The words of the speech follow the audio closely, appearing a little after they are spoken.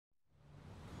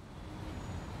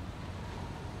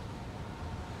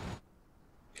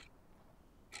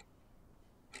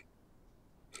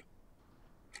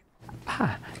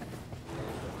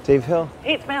Dave Hill?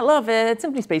 Hey, it's Matt Love at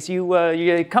Symphony Space.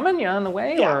 You coming? You on the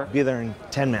way? Yeah, or? I'll be there in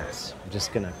 10 minutes. I'm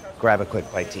just gonna grab a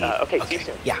quick bite to eat. Okay, see you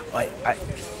soon. Yeah, I...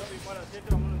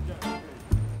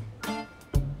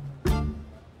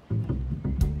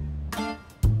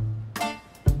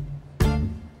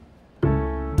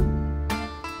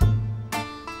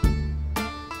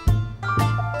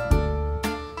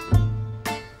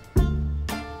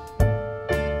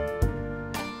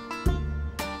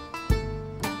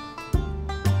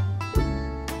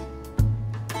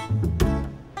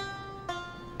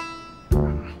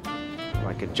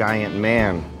 Like a giant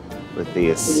man with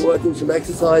these. You want to do some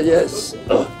exercise? Yes.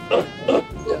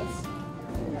 Yes.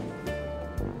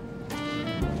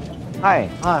 Hi.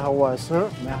 Hi, how are you,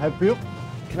 sir? May I help you?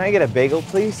 Can I get a bagel,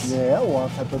 please? Yeah, what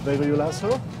type of bagel you like,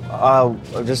 sir?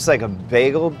 Just like a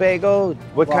bagel?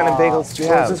 What kind of bagels do you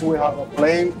for have? instance, we have a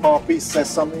plain, coffee,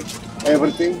 sesame,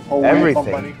 everything. Whole wheat Everything.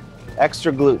 company.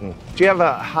 Extra gluten. Do you have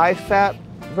a high-fat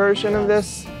version of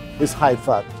this? It's high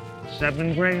fat.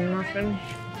 7-grain muffin?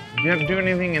 Do you have to do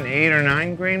anything in 8 or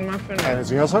 9-grain muffin?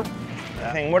 Anything else, sir?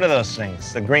 What are those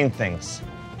things? The green things.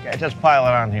 Okay, just pile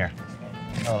it on here.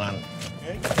 Hold on.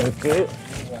 Okay.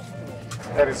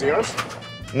 That is yours?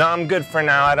 No, I'm good for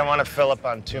now. I don't want to fill up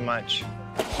on too much.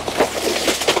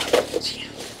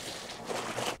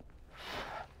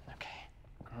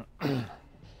 Okay.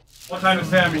 What kind of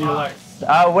salmon you like?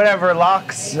 Whatever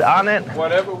locks on it.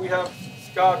 Whatever. We have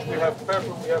scotch, we have pepper,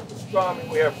 we have pastrami,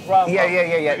 we have brava. Yeah.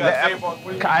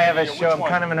 I have a show. I'm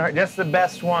kind of in a hurry. Just the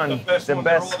best one. The best one.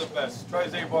 They're all the best. Try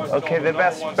Zabar's. Okay, the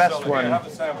best one. Have a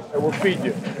salmon. We'll feed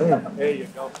you. There you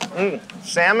go.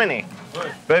 Salmony.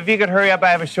 But if you could hurry up,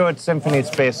 I have a show at Symphony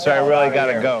Space, so I really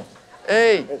gotta go.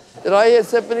 Hey, did I hear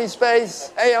Symphony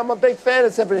Space? Hey, I'm a big fan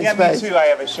of Symphony Space. Me too. I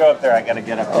have a show up there. I gotta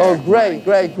get up there. Oh, great.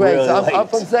 Really I'm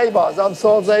from Zabar's. I'm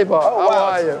Saul Zabar. Oh, wow. How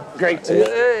are you? Great to meet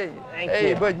you. Hey,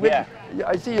 you. but Yeah.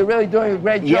 I see you're really doing a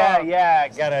great job. Yeah. I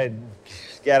gotta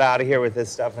get out of here with this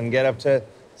stuff and get up to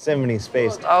Symphony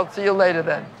Space. I'll see you later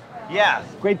then. Yeah.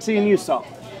 Great seeing you, Saul.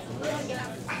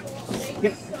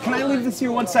 Can I leave this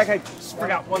here 1 sec? I just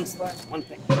forgot one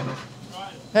thing.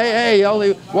 Hey,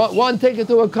 only one ticket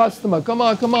to a customer. Come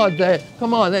on, Dave.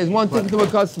 Come on, there's one ticket to a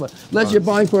customer. Unless you're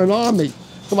buying for an army.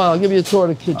 Come on, I'll give you a tour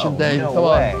of the kitchen, Dave. No Come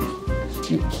way.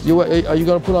 on. Are you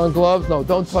gonna put on gloves? No,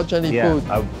 don't touch any food.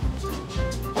 I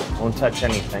won't touch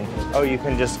anything. Oh, you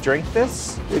can just drink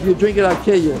this? If you drink it, I'll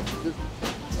kill you.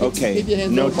 Okay. Keep your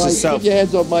hands Note off to self. Keep your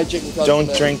hands off my chicken consommé.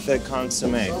 Don't drink the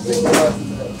consommé.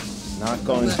 Not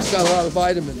going to. It's got a lot of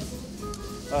vitamins.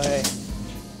 Oh, hey.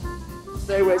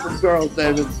 Stay away from girls,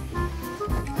 David.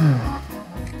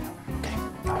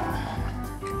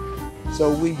 So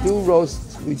we do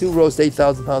roast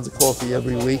 8,000 pounds of coffee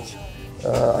every week.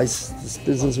 This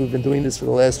business, we've been doing this for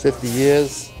the last 50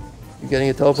 years. You getting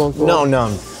a telephone call?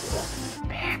 No.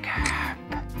 Pick up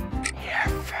your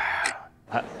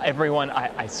phone. Everyone,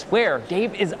 I swear,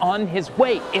 Dave is on his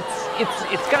way.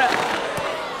 It's gonna.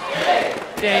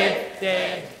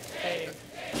 Dave.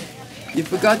 You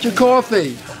forgot your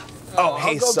coffee. Oh,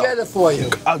 hey, I'll go get it for you.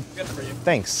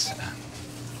 Thanks.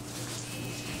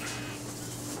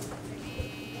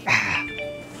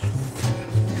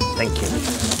 Thank you.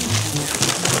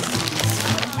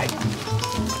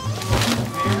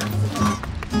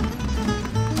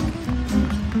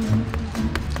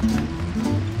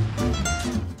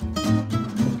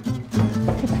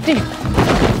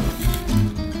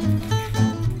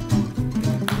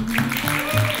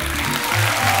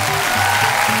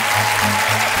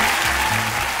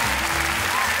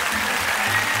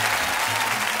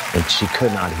 But she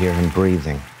could not hear him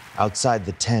breathing. Outside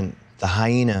the tent, the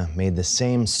hyena made the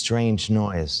same strange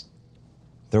noise.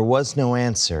 There was no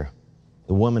answer.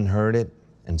 The woman heard it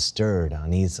and stirred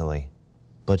uneasily.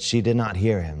 But she did not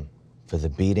hear him for the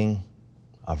beating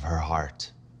of her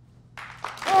heart.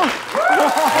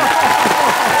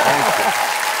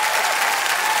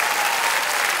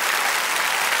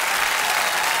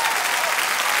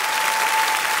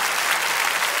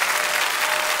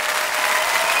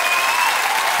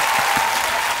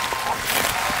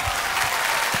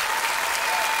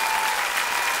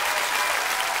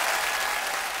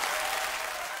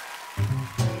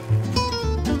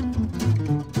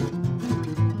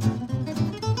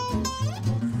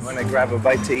 Want to grab a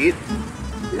bite to eat?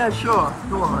 Yeah, sure.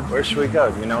 Go on. Where should we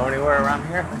go? Do you know anywhere around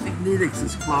here? I think Nedix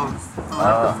is closed.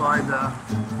 I'll have to find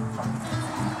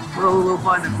we'll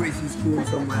find a greasy spoon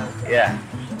somewhere. Yeah.